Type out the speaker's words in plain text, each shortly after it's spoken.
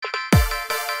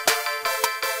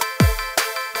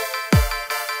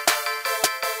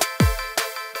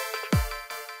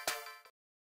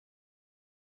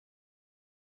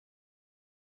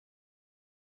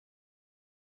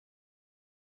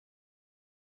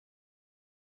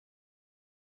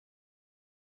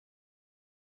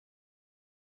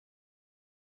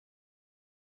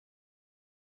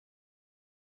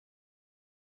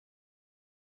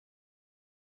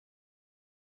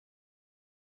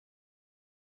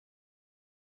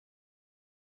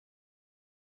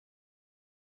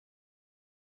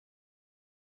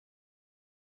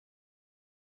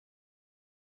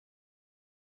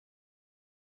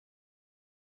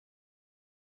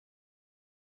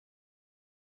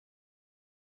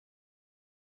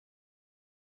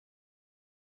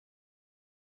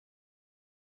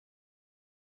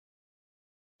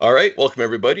All right, welcome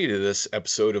everybody to this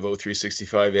episode of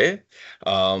O365A.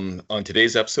 On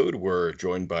today's episode, we're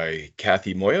joined by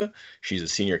Cathy Moya. She's a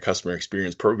Senior Customer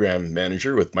Experience Program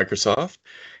Manager with Microsoft,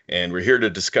 and we're here to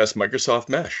discuss Microsoft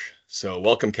Mesh. So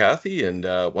welcome, Cathy, and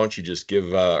why don't you just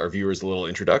give our viewers a little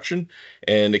introduction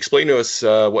and explain to us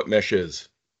what Mesh is?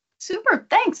 Super,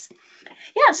 thanks.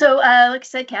 Yeah, so like I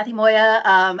said, Cathy Moya,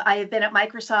 I have been at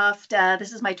Microsoft.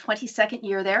 This is my 22nd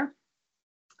year there.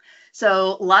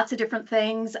 So lots of different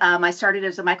things. I started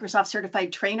as a Microsoft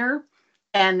certified trainer,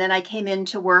 and then I came in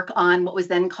to work on what was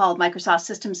then called Microsoft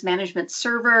Systems Management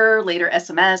Server, later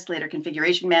SMS, later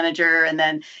Configuration Manager, and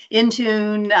then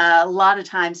Intune. A lot of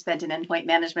time spent in endpoint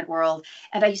management world.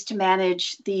 And I used to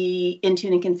manage the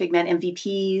Intune and ConfigMan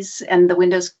MVPs and the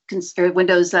Windows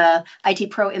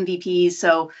IT Pro MVPs.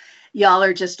 So y'all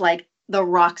are just like the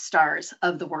rock stars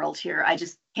of the world here. I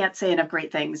just can't say enough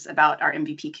great things about our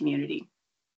MVP community.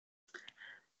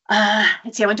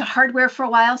 Let's see, I went to hardware for a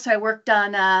while, so I worked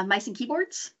on mice and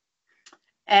keyboards.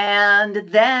 And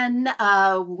then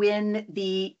when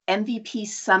the MVP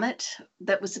summit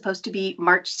that was supposed to be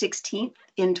March 16th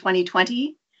in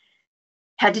 2020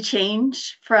 had to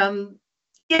change from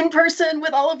in person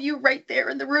with all of you right there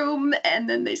in the room, and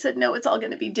then they said, no, it's all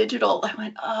going to be digital. I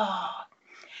went, oh.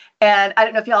 And I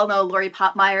don't know if y'all know Lori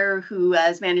Popmeyer, who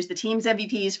has managed the team's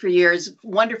MVPs for years,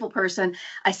 wonderful person.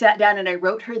 I sat down and I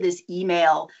wrote her this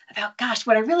email about, gosh,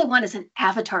 what I really want is an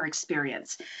avatar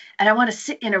experience. And I want to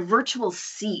sit in a virtual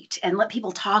seat and let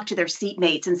people talk to their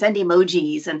seatmates and send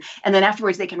emojis. And then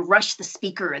afterwards they can rush the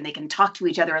speaker and they can talk to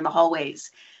each other in the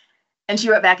hallways. And she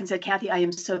wrote back and said, Cathy, I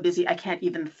am so busy, I can't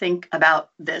even think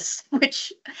about this,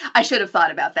 which I should have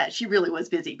thought about that. She really was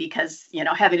busy because,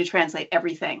 having to translate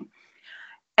everything.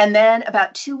 And then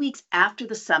about 2 weeks after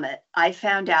the summit, I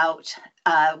found out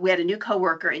we had a new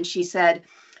coworker, and she said,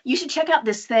 you should check out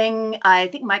this thing. I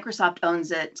think Microsoft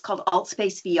owns it. It's called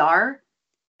AltSpace VR.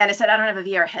 And I said, I don't have a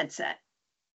VR headset.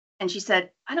 And she said,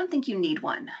 I don't think you need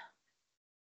one.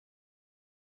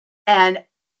 And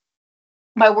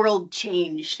my world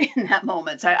changed in that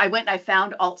moment. So I went and I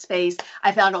found AltSpace.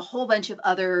 I found a whole bunch of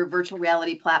other virtual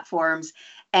reality platforms,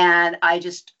 and I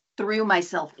just threw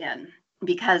myself in.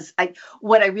 Because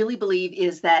what I really believe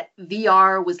is that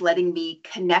VR was letting me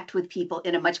connect with people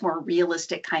in a much more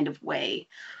realistic kind of way,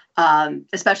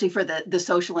 especially for the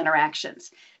social interactions.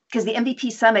 Because the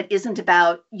MVP Summit isn't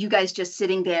about you guys just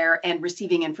sitting there and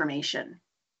receiving information,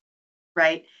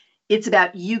 right? It's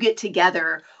about you get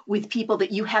together with people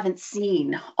that you haven't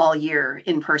seen all year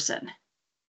in person,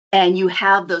 and you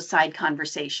have those side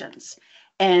conversations,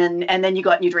 and then you go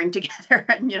out and you drink together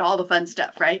and all the fun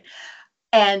stuff, right?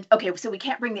 And okay, so we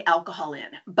can't bring the alcohol in,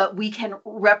 but we can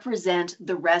represent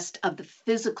the rest of the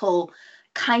physical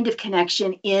kind of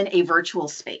connection in a virtual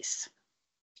space.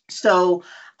 So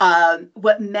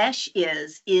what Mesh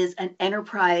is an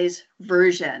enterprise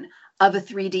version of a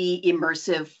 3D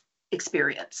immersive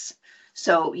experience.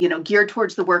 So, geared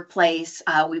towards the workplace.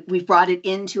 We've brought it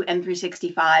into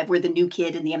M365. We're the new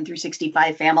kid in the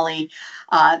M365 family.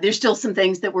 There's still some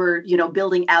things that we're,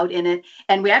 building out in it.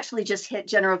 And we actually just hit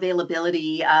general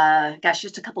availability,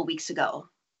 just a couple weeks ago.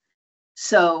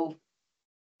 So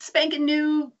spanking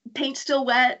new, paint still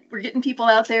wet. We're getting people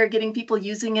out there, getting people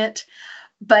using it.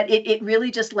 But it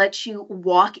really just lets you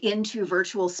walk into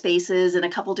virtual spaces in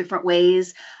a couple different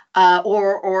ways.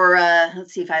 Or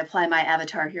let's see if I apply my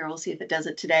avatar here. We'll see if it does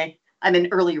it today. I'm in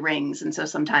early rings, and so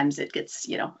sometimes it gets,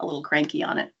 a little cranky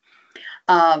on it.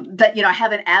 But, I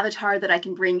have an avatar that I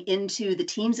can bring into the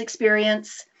Teams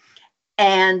experience,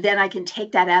 and then I can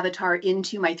take that avatar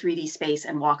into my 3D space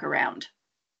and walk around.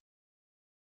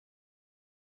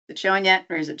 Is it showing yet,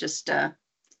 or is it just...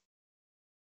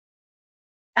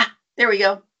 there we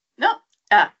go. No.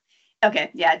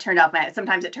 Okay. Yeah,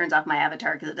 sometimes it turns off my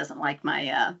avatar because it doesn't like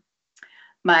my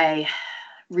my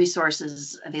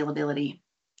resources availability.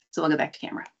 So we'll go back to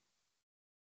camera.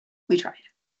 We tried.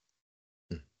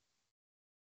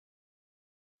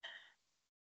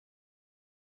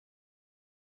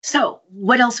 So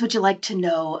what else would you like to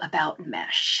know about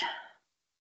Mesh?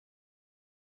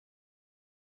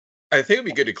 I think it'd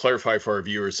be good to clarify for our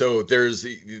viewers. So there's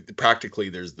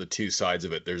the two sides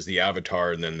of it. There's the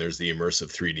avatar, and then there's the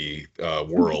immersive 3D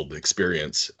world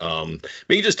experience.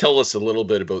 Maybe just tell us a little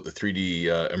bit about the 3D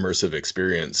immersive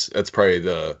experience. That's probably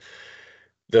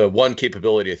the one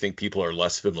capability I think people are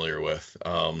less familiar with.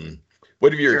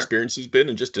 What have your experiences been,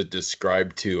 and just to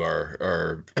describe to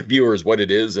our viewers what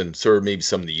it is, and sort of maybe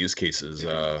some of the use cases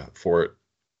for it.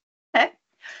 Okay.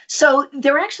 So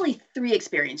there are actually 3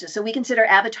 experiences. So we consider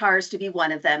avatars to be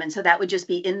one of them. And so that would just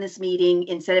be in this meeting,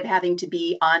 instead of having to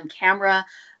be on camera,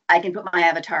 I can put my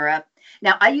avatar up.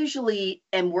 Now, I usually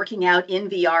am working out in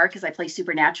VR because I play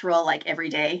Supernatural like every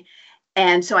day.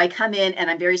 And so I come in and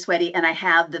I'm very sweaty and I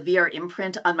have the VR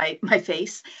imprint on my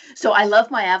face. So I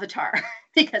love my avatar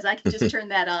because I can just turn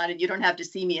that on and you don't have to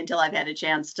see me until I've had a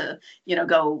chance to,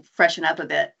 go freshen up a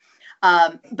bit.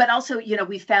 But also,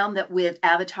 we found that with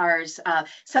avatars,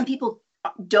 some people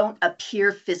don't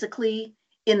appear physically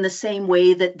in the same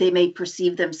way that they may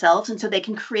perceive themselves. And so they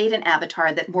can create an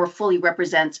avatar that more fully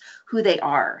represents who they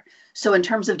are. So in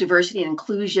terms of diversity and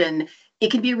inclusion, it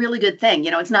can be a really good thing.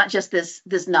 It's not just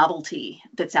this novelty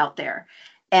that's out there.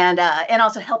 And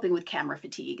also helping with camera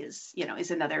fatigue is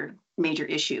another major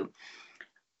issue.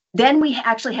 Then we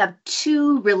actually have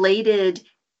two related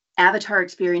avatar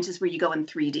experiences where you go in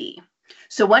 3D.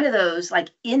 So one of those, like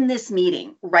in this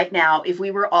meeting right now, if we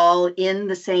were all in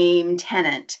the same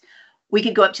tenant, we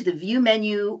could go up to the view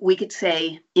menu. We could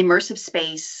say immersive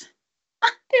space.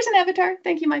 There's an avatar.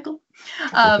 Thank you, Michael.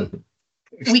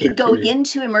 We could go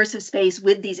into immersive space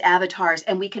with these avatars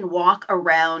and we can walk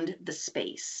around the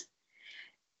space.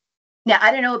 Now,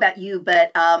 I don't know about you,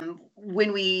 but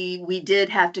when we did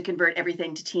have to convert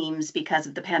everything to Teams because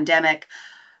of the pandemic,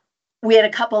 we had a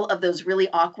couple of those really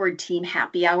awkward team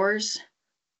happy hours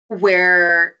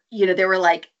where, there were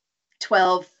like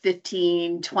 12,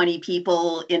 15, 20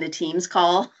 people in a Teams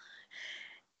call.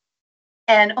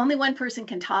 And only one person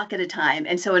can talk at a time.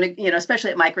 And so,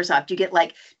 especially at Microsoft, you get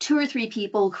like 2 or 3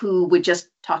 people who would just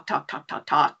talk.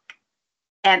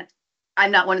 And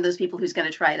I'm not one of those people who's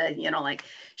going to try to,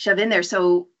 shove in there.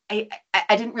 So I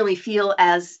didn't really feel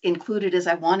as included as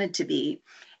I wanted to be.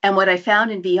 And what I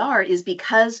found in VR is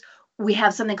because we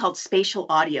have something called spatial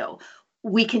audio,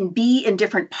 we can be in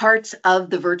different parts of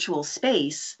the virtual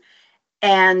space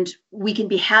and we can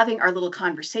be having our little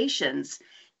conversations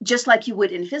just like you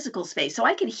would in physical space. So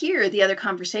I can hear the other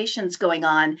conversations going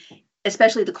on,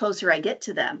 especially the closer I get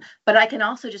to them, but I can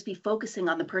also just be focusing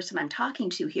on the person I'm talking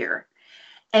to here.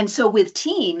 And so with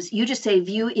Teams, you just say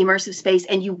view immersive space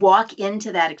and you walk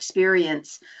into that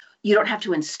experience. You don't have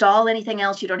to install anything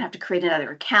else. You don't have to create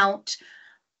another account.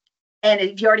 And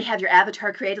if you already have your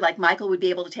avatar created, like Michael would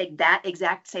be able to take that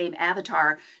exact same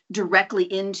avatar directly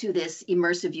into this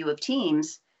immersive view of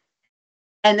Teams.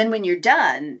 And then when you're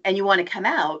done and you want to come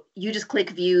out, you just click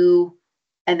view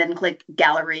and then click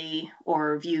gallery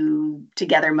or view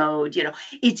together mode.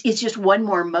 It's just one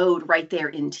more mode right there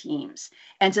in Teams.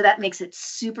 And so that makes it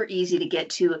super easy to get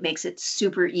to. It makes it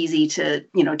super easy to,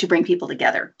 to bring people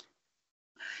together.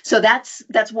 So that's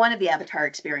one of the avatar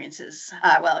experiences.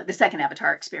 The second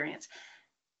avatar experience.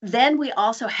 Then we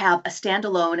also have a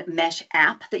standalone Mesh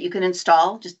app that you can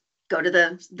install. Just go to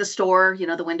the store,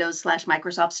 the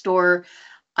Windows/Microsoft store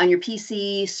on your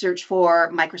PC, search for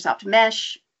Microsoft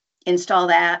Mesh, install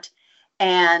that.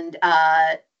 And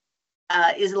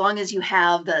as long as you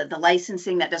have the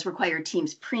licensing, that does require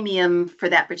Teams Premium for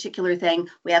that particular thing.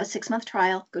 We have a 6-month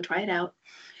trial. Go try it out.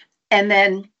 And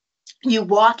then you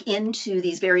walk into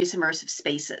these various immersive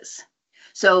spaces.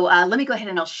 So let me go ahead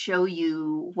and I'll show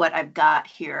you what I've got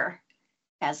here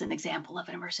as an example of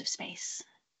an immersive space.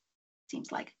 Seems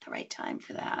like the right time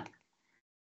for that.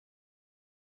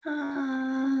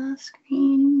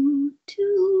 Screen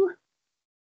 2.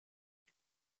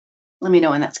 Let me know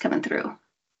when that's coming through.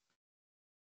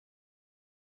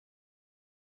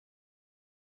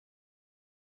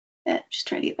 Just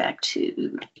trying to get back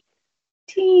to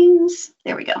Teams.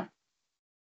 There we go.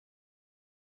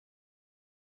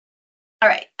 All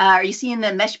right. Are you seeing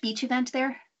the Mesh Beach event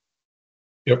there?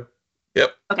 Yep.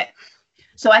 Okay.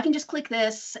 So I can just click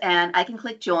this and I can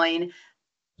click join.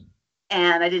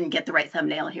 And I didn't get the right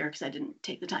thumbnail here because I didn't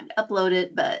take the time to upload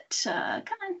it, but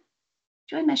come on,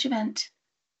 join Mesh event.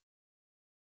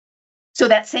 So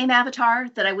that same avatar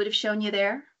that I would have shown you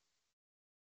there.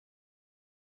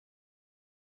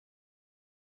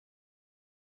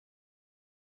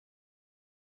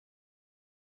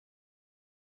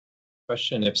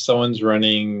 Question, if someone's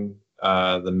running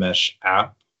the Mesh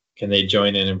app, can they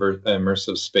join an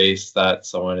immersive space that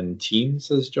someone in Teams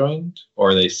has joined,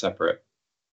 or are they separate?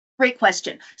 Great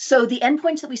question. So the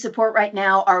endpoints that we support right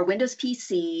now are Windows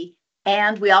PC,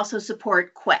 and we also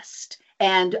support Quest.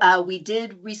 And we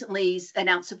did recently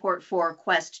announce support for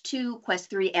Quest 2, Quest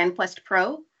 3, and Quest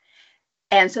Pro.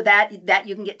 And so that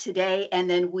you can get today. And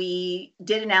then we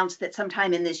did announce that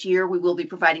sometime in this year, we will be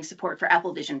providing support for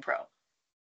Apple Vision Pro.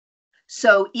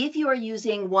 So if you are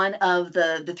using one of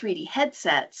the 3D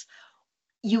headsets,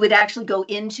 you would actually go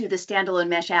into the standalone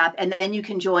Mesh app, and then you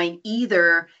can join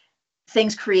either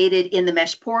things created in the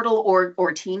Mesh portal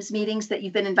or Teams meetings that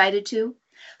you've been invited to.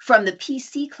 From the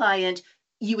PC client,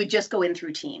 you would just go in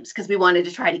through Teams because we wanted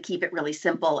to try to keep it really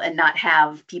simple and not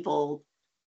have people,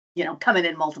 coming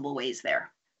in multiple ways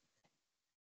there.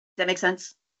 Does that make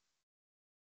sense?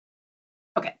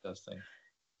 Okay.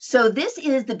 So this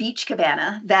is the beach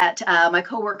cabana that my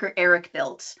coworker Eric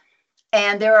built.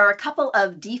 And there are a couple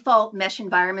of default mesh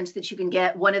environments that you can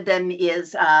get. One of them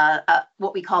is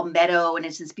what we call Meadow, and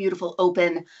it's this beautiful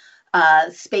open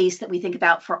space that we think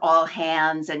about for all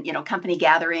hands and, company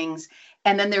gatherings.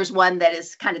 And then there's one that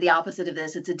is kind of the opposite of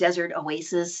this. It's a desert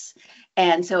oasis.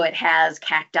 And so it has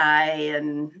cacti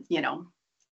and,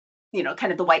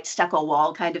 kind of the white stucco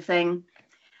wall kind of thing.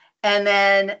 And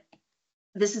then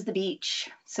this is the beach.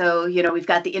 So, we've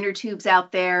got the inner tubes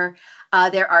out there.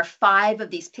 There are 5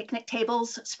 of these picnic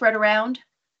tables spread around.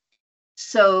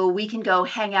 So we can go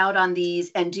hang out on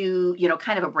these and do,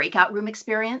 kind of a breakout room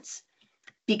experience,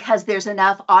 because there's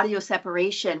enough audio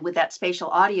separation with that spatial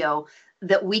audio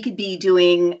that we could be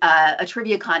doing a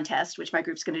trivia contest, which my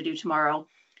group's going to do tomorrow,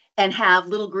 and have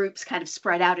little groups kind of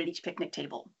spread out at each picnic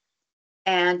table.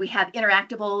 And we have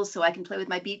interactables, so I can play with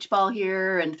my beach ball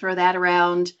here and throw that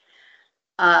around.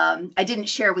 I didn't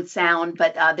share with sound,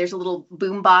 but there's a little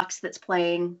boom box that's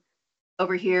playing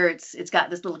over here. It's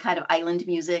got this little kind of island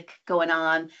music going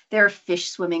on. There are fish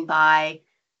swimming by.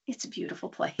 It's a beautiful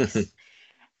place.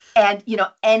 And,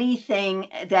 anything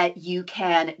that you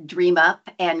can dream up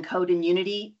and code in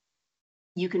Unity,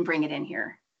 you can bring it in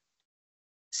here.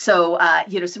 So,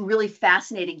 some really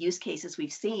fascinating use cases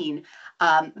we've seen.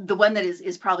 The one that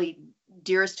is probably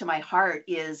dearest to my heart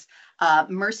is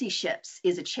Mercy Ships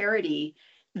is a charity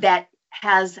that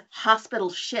has hospital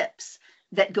ships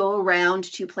that go around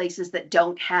to places that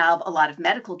don't have a lot of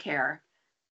medical care.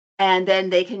 And then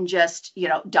they can just,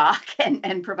 dock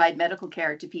and provide medical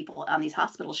care to people on these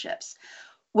hospital ships.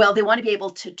 Well, they want to be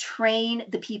able to train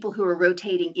the people who are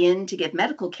rotating in to give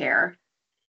medical care.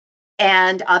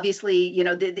 And obviously,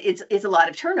 it's a lot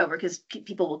of turnover because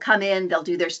people will come in, they'll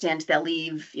do their stint, they'll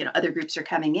leave, other groups are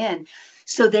coming in.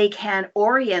 So they can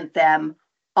orient them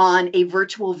on a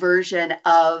virtual version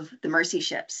of the Mercy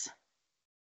ships.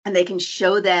 And they can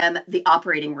show them the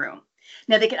operating room.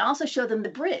 Now, they can also show them the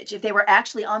bridge. If they were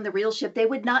actually on the real ship, they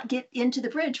would not get into the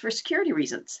bridge for security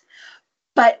reasons.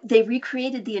 But they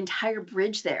recreated the entire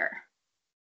bridge there.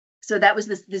 So that was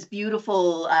this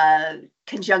beautiful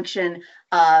conjunction.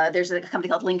 There's a company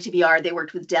called Link2VR. They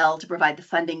worked with Dell to provide the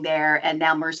funding there. And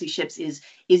now Mercy Ships is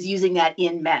using that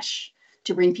in Mesh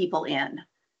to bring people in.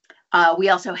 We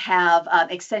also have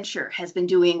Accenture has been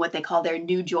doing what they call their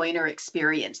new joiner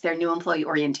experience, their new employee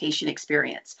orientation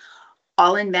experience.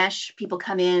 All in Mesh, people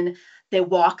come in, they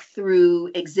walk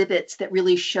through exhibits that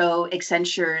really show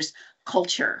Accenture's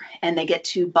culture, and they get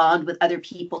to bond with other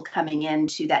people coming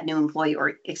into that new employee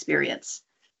experience.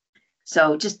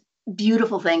 So just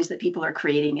beautiful things that people are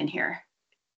creating in here.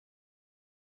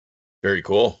 Very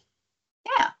cool.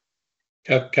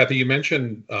 Yeah. Cathy, you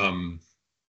mentioned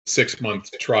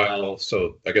 6-month trial.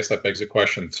 So I guess that begs a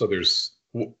question. So there's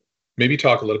maybe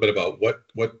talk a little bit about what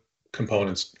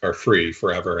components are free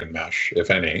forever in Mesh,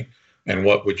 if any, and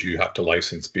what would you have to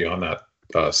license beyond that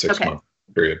 6-month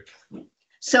period?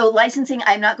 So licensing,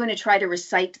 I'm not going to try to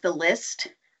recite the list,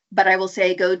 but I will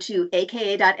say go to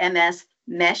aka.ms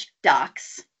mesh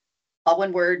docs, all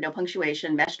one word, no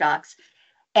punctuation, mesh docs,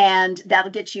 and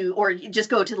that'll get you, or you just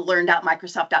go to the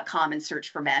learn.microsoft.com and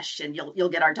search for Mesh, and you'll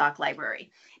get our doc library.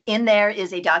 In there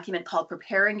is a document called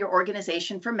Preparing Your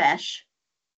Organization for Mesh,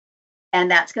 and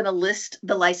that's going to list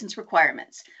the license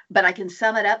requirements. But I can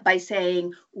sum it up by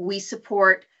saying we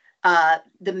support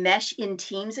the Mesh in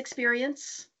Teams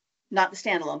experience, not the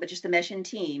standalone, but just the Mesh in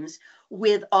Teams,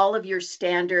 with all of your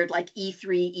standard like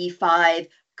E3, E5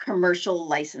 commercial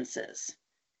licenses.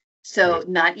 So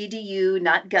not EDU,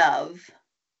 not Gov,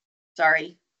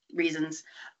 sorry, reasons.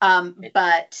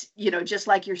 But, just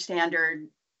like your standard,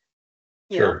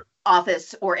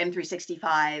 Office or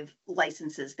M365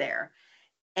 licenses there.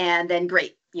 And then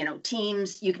great,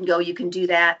 Teams, you can do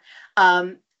that.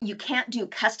 You can't do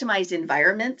customized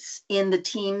environments in the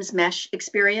Teams Mesh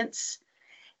experience.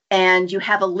 And you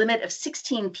have a limit of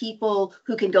 16 people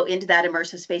who can go into that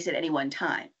immersive space at any one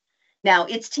time. Now,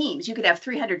 it's Teams. You could have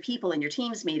 300 people in your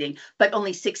Teams meeting, but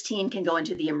only 16 can go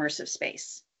into the immersive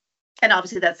space. And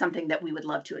obviously, that's something that we would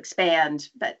love to expand.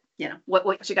 But,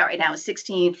 what you got right now is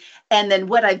 16. And then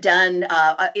what I've done,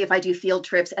 if I do field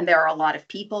trips and there are a lot of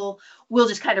people, we'll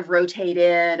just kind of rotate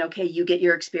in. Okay, you get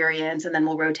your experience, and then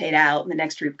we'll rotate out, and the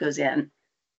next group goes in.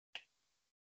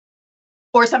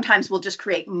 Or sometimes we'll just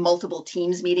create multiple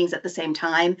Teams meetings at the same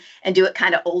time and do it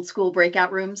kind of old school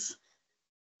breakout rooms.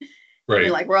 Right.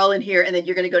 Like we're all in here, and then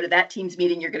you're going to go to that Teams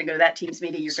meeting, you're going to go to that Teams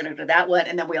meeting, you're going to go to that one,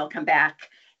 and then we all come back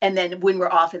And then when we're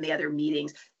off in the other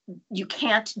meetings, you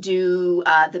can't do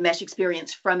the mesh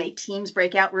experience from a Teams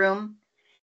breakout room.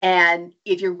 And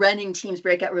if you're running Teams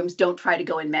breakout rooms, don't try to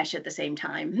go in mesh at the same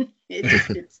time.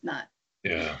 It's not.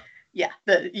 Yeah. Yeah,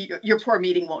 your poor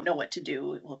meeting won't know what to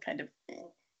do. It will kind of.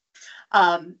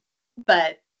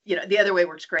 But the other way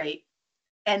works great.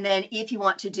 And then if you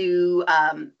want to do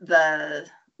the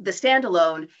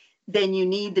standalone, then you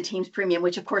need the Teams Premium,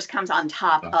 which of course comes on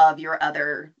top of your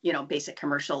other, basic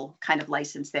commercial kind of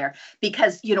license there.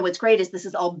 Because, what's great is this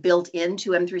is all built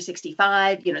into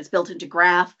M365, it's built into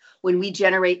Graph. When we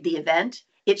generate the event,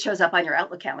 it shows up on your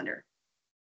Outlook calendar,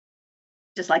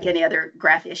 just like any other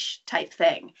Graph-ish type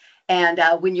thing. And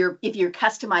if you're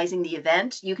customizing the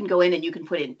event, you can go in and you can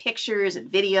put in pictures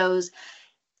and videos.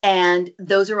 And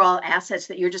those are all assets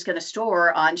that you're just going to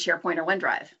store on SharePoint or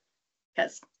OneDrive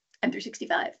because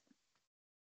M365.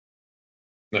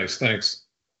 Nice, thanks.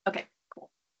 Okay, cool.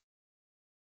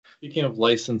 Speaking of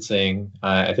licensing,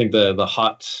 I think the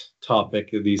hot topic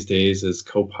these days is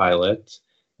Copilot,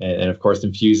 and of course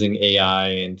infusing AI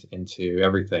into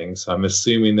everything. So I'm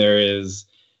assuming there is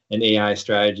an AI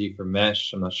strategy for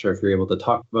Mesh. I'm not sure if you're able to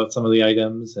talk about some of the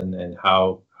items and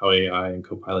how AI and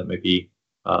Copilot may be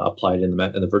applied in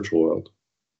the virtual world.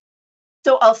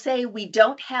 So I'll say we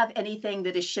don't have anything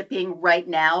that is shipping right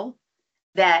now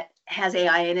that has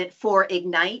AI in it for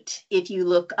Ignite. If you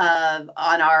look on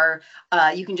our,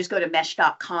 you can just go to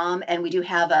mesh.com, and we do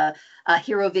have a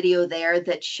hero video there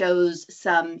that shows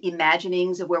some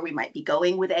imaginings of where we might be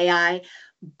going with AI,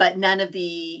 but none of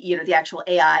the, the actual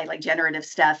AI, like generative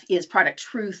stuff, is product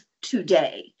truth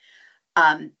today.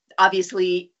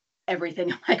 Obviously,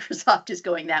 everything at Microsoft is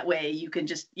going that way. You can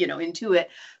just, intuit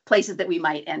places that we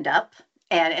might end up.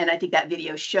 And I think that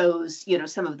video shows,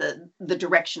 some of the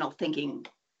directional thinking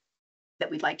that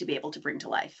we'd like to be able to bring to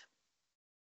life.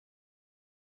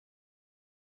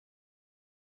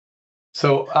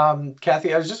 So,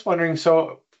 Cathy, I was just wondering,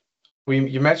 so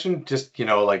you mentioned just,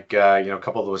 a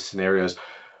couple of those scenarios.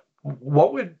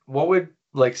 What would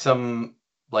like some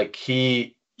like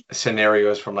key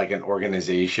scenarios from like an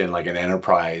organization, like an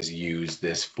enterprise, use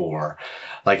this for?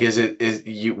 Like,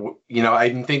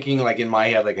 I'm thinking like in my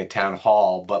head, like a town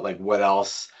hall, but like what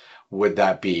else would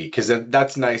that be? Because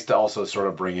that's nice to also sort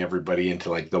of bring everybody into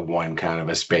like the one kind of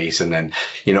a space, and then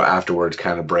afterwards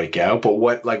kind of break out. But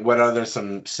what are there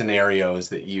some scenarios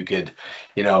that you could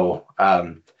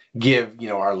give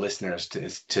our listeners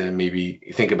to maybe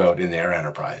think about in their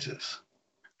enterprises?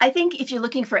 I think if you're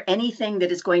looking for anything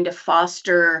that is going to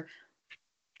foster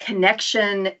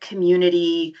connection,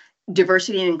 community,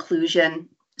 diversity, and inclusion.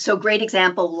 So great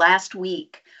example, last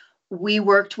week, we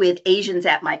worked with Asians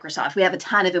at Microsoft. We have a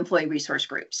ton of employee resource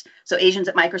groups. So Asians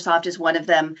at Microsoft is one of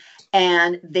them.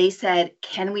 And they said,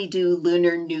 can we do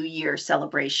Lunar New Year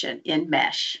celebration in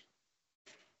Mesh?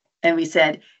 And we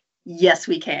said, yes,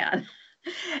 we can.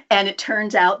 And it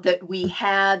turns out that we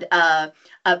had a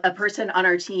person on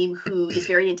our team who is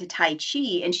very into Tai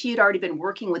Chi, and she had already been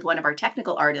working with one of our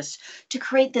technical artists to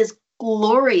create this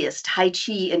glorious Tai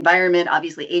Chi environment,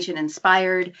 obviously Asian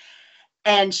inspired.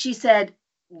 And she said,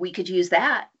 we could use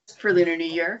that for Lunar New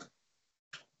Year.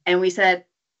 And we said,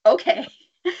 okay.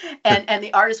 And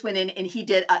the artist went in and he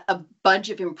did a bunch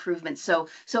of improvements. So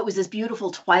it was this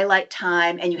beautiful twilight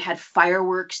time, and you had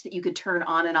fireworks that you could turn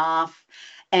on and off.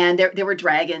 And there were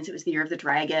dragons. It was the year of the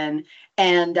dragon.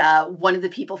 And one of the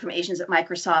people from Asians at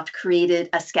Microsoft created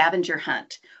a scavenger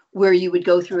hunt where you would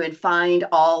go through and find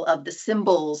all of the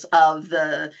symbols of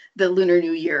the Lunar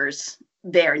New Year's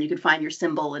there, and you could find your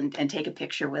symbol and take a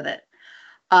picture with it.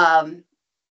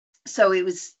 So it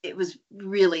was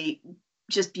really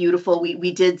just beautiful.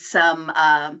 We did some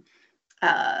kind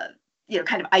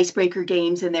of icebreaker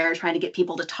games in there, trying to get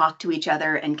people to talk to each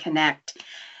other and connect.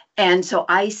 And so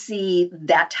I see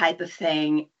that type of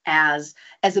thing as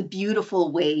a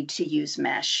beautiful way to use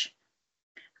Mesh.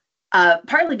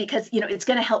 Partly because it's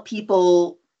going to help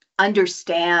people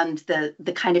understand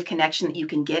the kind of connection that you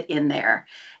can get in there.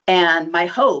 And my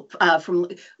hope from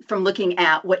looking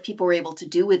at what people were able to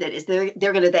do with it is they're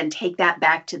going to then take that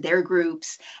back to their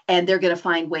groups, and they're going to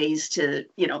find ways to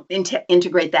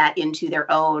integrate that into their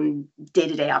own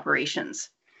day-to-day operations.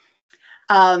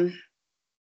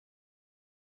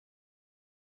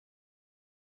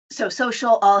 So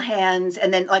social, all hands,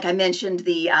 and then, like I mentioned,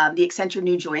 the Accenture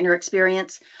new joiner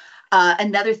experience.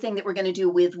 Another thing that we're going to do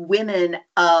with women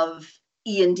of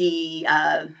E&D,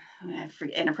 for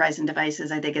enterprise and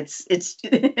devices, I think it's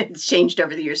changed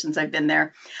over the years since I've been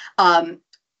there.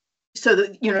 So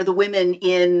the women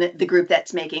in the group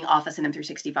that's making Office and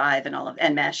M365 and all of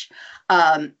and Mesh,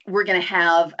 we're going to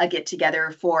have a get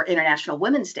together for International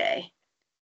Women's Day.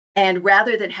 And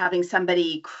rather than having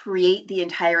somebody create the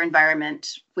entire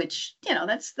environment, which,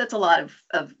 that's a lot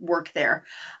of work there,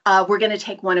 we're going to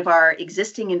take one of our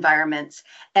existing environments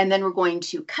and then we're going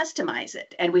to customize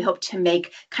it. And we hope to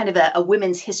make kind of a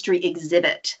women's history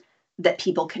exhibit that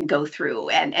people can go through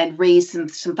and raise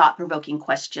some thought-provoking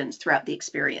questions throughout the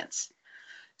experience.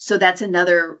 So that's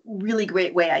another really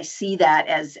great way I see that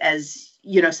as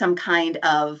some kind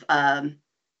of a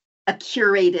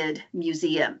curated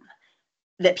museum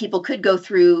that people could go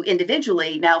through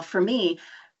individually. Now, for me,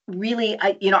 really,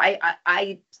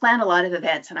 I plan a lot of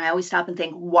events, and I always stop and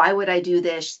think, why would I do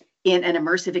this in an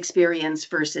immersive experience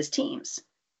versus teams?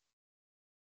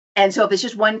 And so if it's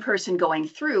just one person going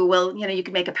through, well, you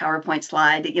can make a PowerPoint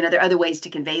slide, there are other ways to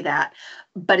convey that.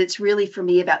 But it's really, for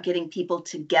me, about getting people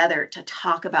together to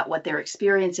talk about what they're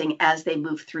experiencing as they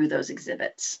move through those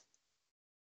exhibits.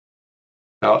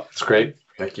 Oh, that's great.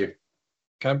 Thank you.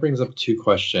 Kind of brings up two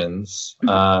questions.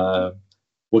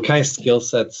 What kind of skill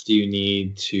sets do you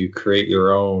need to create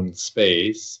your own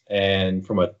space? And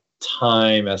from a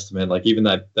time estimate, like even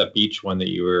that beach one that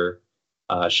you were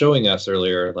showing us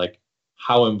earlier, like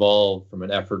how involved from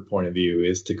an effort point of view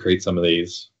is to create some of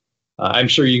these? I'm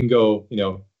sure you can go,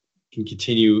 can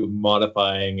continue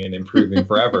modifying and improving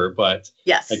forever, but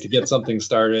yes, like to get something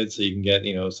started so you can get,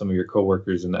 some of your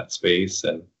coworkers in that space.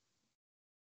 And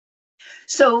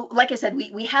so, like I said,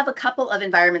 we have a couple of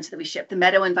environments that we ship. The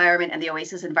Meadow environment and the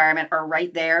Oasis environment are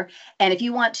right there. And if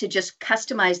you want to just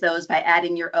customize those by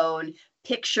adding your own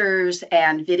pictures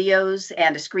and videos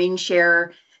and a screen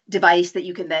share device that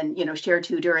you can then, share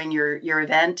to during your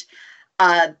event,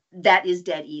 that is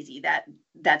dead easy.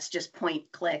 That's just point,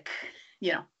 click,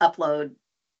 upload.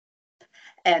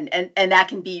 And that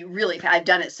can be really, I've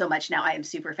done it so much now, I am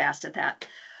super fast at that.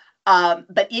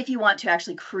 But if you want to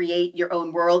actually create your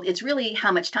own world, it's really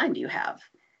how much time do you have?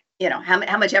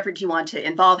 How much effort do you want to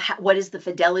involve? What is the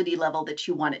fidelity level that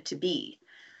you want it to be?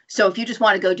 So if you just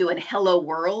want to go do an hello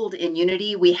world in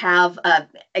Unity, we have,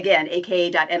 again,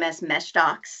 aka.ms mesh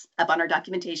docs up on our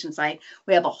documentation site.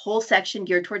 We have a whole section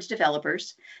geared towards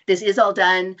developers. This is all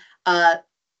done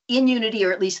in Unity,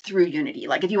 or at least through Unity.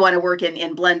 Like if you want to work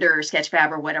in Blender or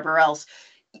Sketchfab or whatever else,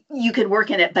 you can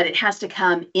work in it, but it has to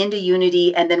come into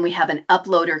Unity, and then we have an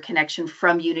uploader connection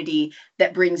from Unity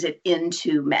that brings it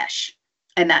into Mesh.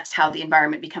 And that's how the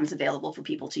environment becomes available for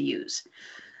people to use.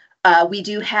 We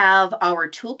do have our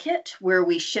toolkit where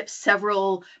we ship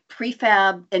several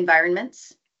prefab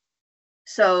environments.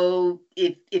 So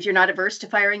if you're not averse to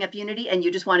firing up Unity and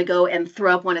you just want to go and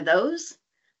throw up one of those,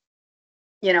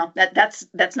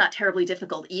 that's not terribly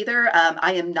difficult either.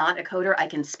 I am not a coder. I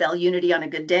can spell Unity on a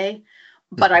good day.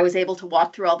 But I was able to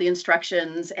walk through all the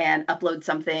instructions and upload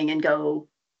something and go,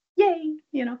 yay,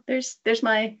 there's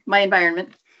my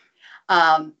environment.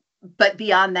 But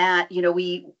beyond that,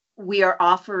 we are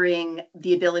offering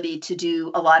the ability to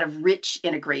do a lot of rich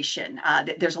integration.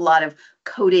 There's a lot of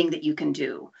coding that you can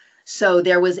do. So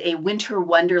there was a Winter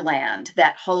Wonderland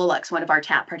that Hololux, one of our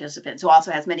TAP participants, who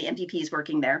also has many MVPs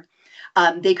working there,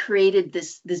 they created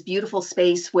this beautiful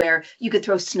space where you could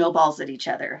throw snowballs at each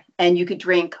other and you could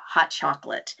drink hot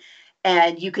chocolate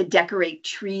and you could decorate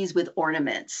trees with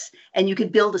ornaments and you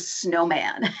could build a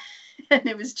snowman. And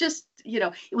it was just,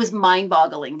 it was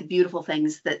mind-boggling, the beautiful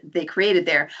things that they created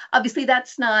there. Obviously,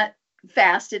 that's not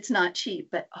fast. It's not cheap,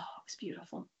 but it was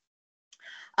beautiful.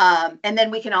 And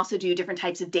then we can also do different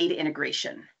types of data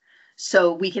integration.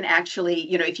 So we can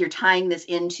actually, if you're tying this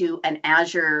into an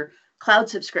Azure cloud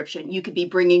subscription, you could be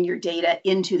bringing your data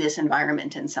into this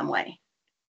environment in some way.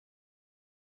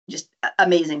 Just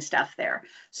amazing stuff there.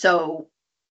 So,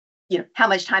 how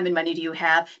much time and money do you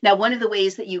have? Now, one of the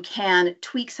ways that you can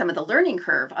tweak some of the learning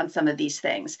curve on some of these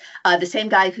things, the same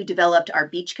guy who developed our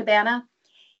beach cabana,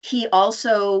 he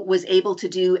also was able to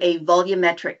do a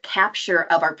volumetric capture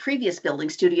of our previous building,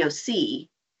 Studio C.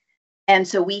 And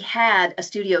so we had a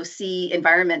Studio C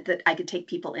environment that I could take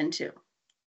people into.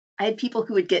 I had people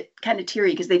who would get kind of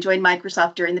teary because they joined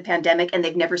Microsoft during the pandemic and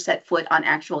they've never set foot on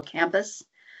actual campus.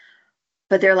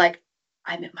 But they're like,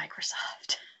 I'm at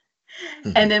Microsoft.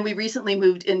 Mm-hmm. And then we recently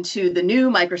moved into the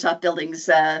new Microsoft buildings.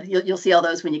 You'll see all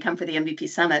those when you come for the MVP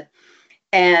Summit.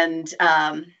 And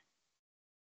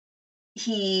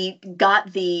he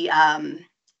got the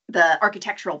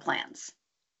architectural plans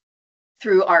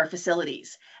through our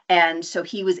facilities. And so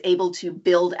he was able to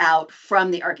build out from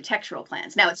the architectural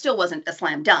plans. Now, it still wasn't a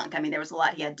slam dunk. I mean, there was a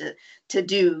lot he had to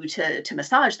do to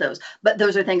massage those, but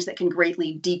those are things that can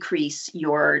greatly decrease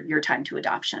your time to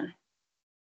adoption.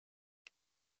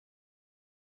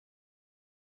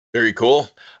 Very cool.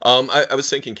 I was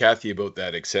thinking, Cathy, about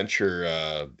that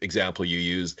Accenture example you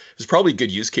used. There's probably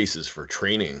good use cases for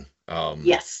training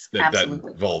Yes, that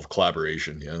absolutely. involve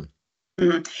collaboration. Yeah.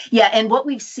 Mhm. Yeah, and what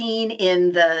we've seen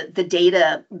in the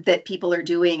data that people are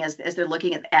doing as they're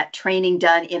looking at training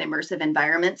done in immersive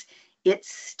environments, it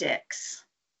sticks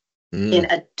in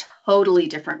Mm. a totally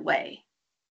different way.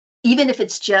 Even if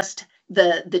it's just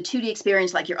the 2D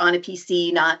experience, like you're on a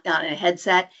PC, not on a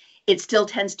headset, it still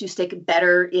tends to stick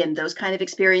better in those kind of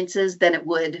experiences than it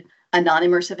would a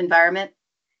non-immersive environment.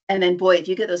 And then, boy, if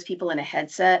you get those people in a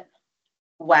headset,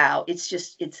 wow, it's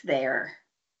there.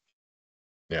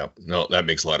 Yeah, no, that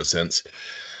makes a lot of sense.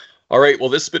 All right, well,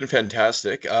 this has been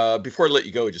fantastic. Before I let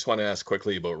you go, I just want to ask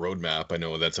quickly about roadmap. I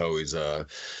know that's always a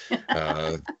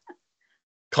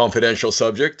confidential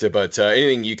subject, but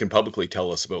anything you can publicly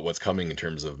tell us about what's coming in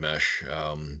terms of mesh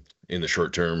in the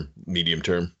short term, medium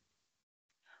term?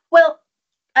 Well,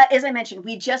 as I mentioned,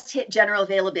 we just hit general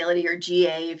availability, or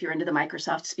GA if you're into the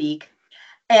Microsoft speak.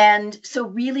 And so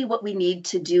really what we need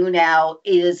to do now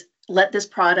is let this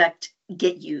product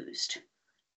get used.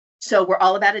 So we're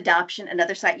all about adoption.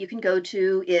 Another site you can go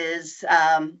to is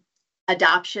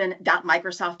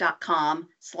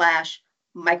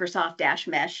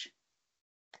adoption.microsoft.com/Microsoft-mesh.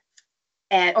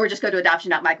 Or just go to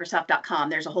adoption.microsoft.com.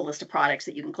 There's a whole list of products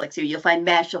that you can click through. You'll find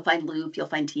Mesh, you'll find Loop, you'll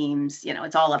find Teams,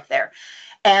 it's all up there.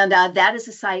 And that is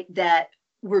a site that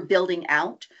we're building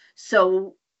out.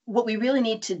 So what we really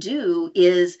need to do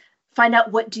is find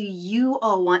out, what do you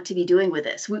all want to be doing with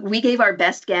this? We gave our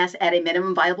best guess at a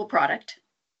minimum viable product,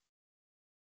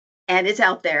 and it's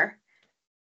out there,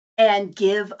 and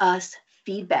give us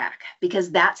feedback,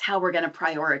 because that's how we're going to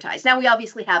prioritize. Now, we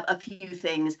obviously have a few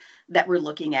things that we're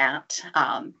looking at,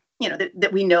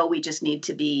 that we know we just need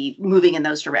to be moving in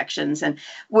those directions. And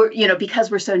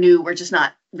because we're so new, we're just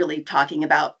not really talking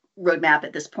about roadmap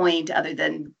at this point, other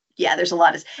than, yeah, there's a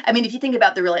lot of, if you think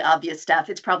about the really obvious stuff,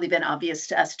 it's probably been obvious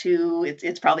to us too.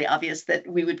 It's probably obvious that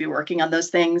we would be working on those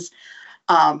things.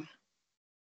 But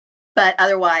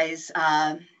otherwise,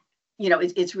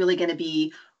 it's really going to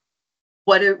be,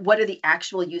 what are the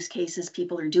actual use cases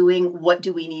people are doing? What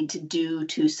do we need to do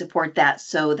to support that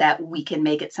so that we can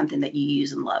make it something that you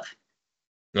use and love?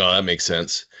 No, that makes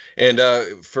sense. And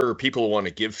for people who want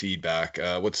to give feedback,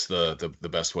 what's the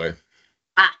best way?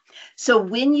 So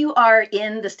when you are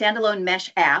in the standalone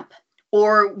Mesh app,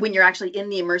 or when you're actually in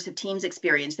the immersive Teams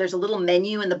experience, there's a little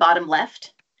menu in the bottom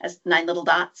left, has 9 little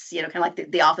dots, kind of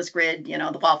like the office grid,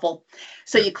 the waffle.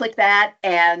 So you click that,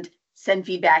 and send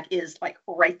feedback is like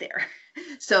right there.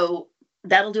 So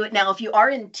that'll do it. Now, if you are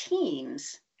in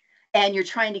Teams and you're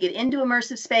trying to get into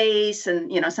immersive space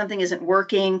and something isn't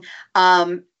working,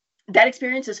 that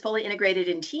experience is fully integrated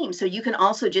in Teams. So you can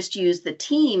also just use the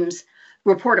Teams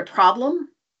report a problem.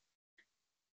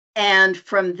 And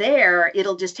from there,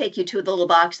 it'll just take you to the little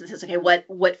box that says, okay,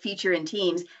 what feature in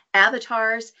Teams?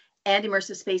 Avatars and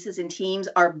immersive spaces in Teams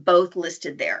are both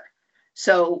listed there.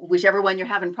 So whichever one you're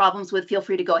having problems with, feel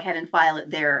free to go ahead and file it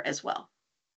there as well.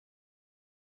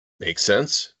 Makes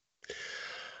sense.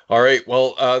 All right.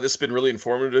 Well, this has been really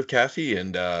informative, Cathy,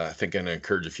 and I think I'm going to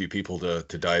encourage a few people to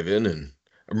dive in and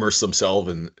immerse themselves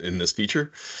in this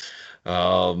feature.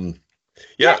 And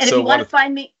if you want to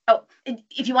find me,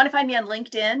 if you want to find me on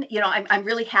LinkedIn, I'm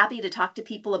really happy to talk to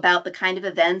people about the kind of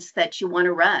events that you want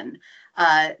to run.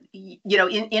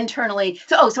 Internally.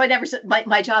 So I never said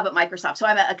my job at Microsoft. So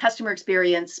I'm a customer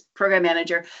experience program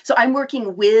manager. So I'm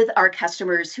working with our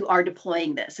customers who are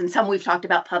deploying this, and some we've talked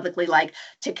about publicly, like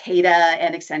Takeda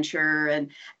and Accenture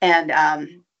and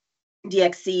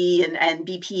DXC and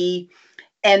BP.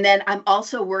 And then I'm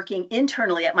also working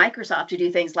internally at Microsoft to do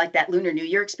things like that Lunar New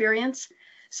Year experience.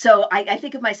 So I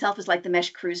think of myself as like the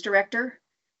Mesh cruise director.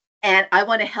 And I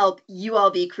want to help you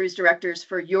all be cruise directors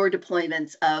for your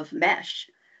deployments of Mesh.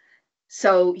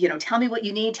 So, tell me what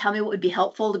you need. Tell me what would be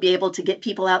helpful to be able to get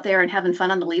people out there and having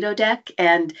fun on the Lido deck.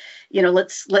 And,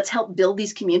 let's help build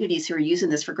these communities who are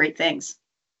using this for great things.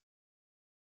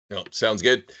 No, sounds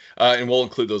good. And we'll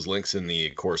include those links in the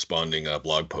corresponding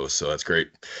blog post. So that's great.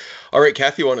 All right,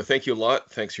 Cathy, I want to thank you a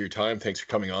lot. Thanks for your time. Thanks for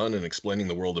coming on and explaining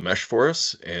the world of Mesh for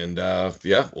us. And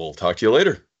we'll talk to you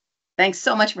later. Thanks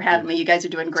so much for having me. You guys are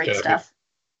doing great stuff.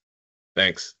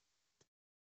 Thanks.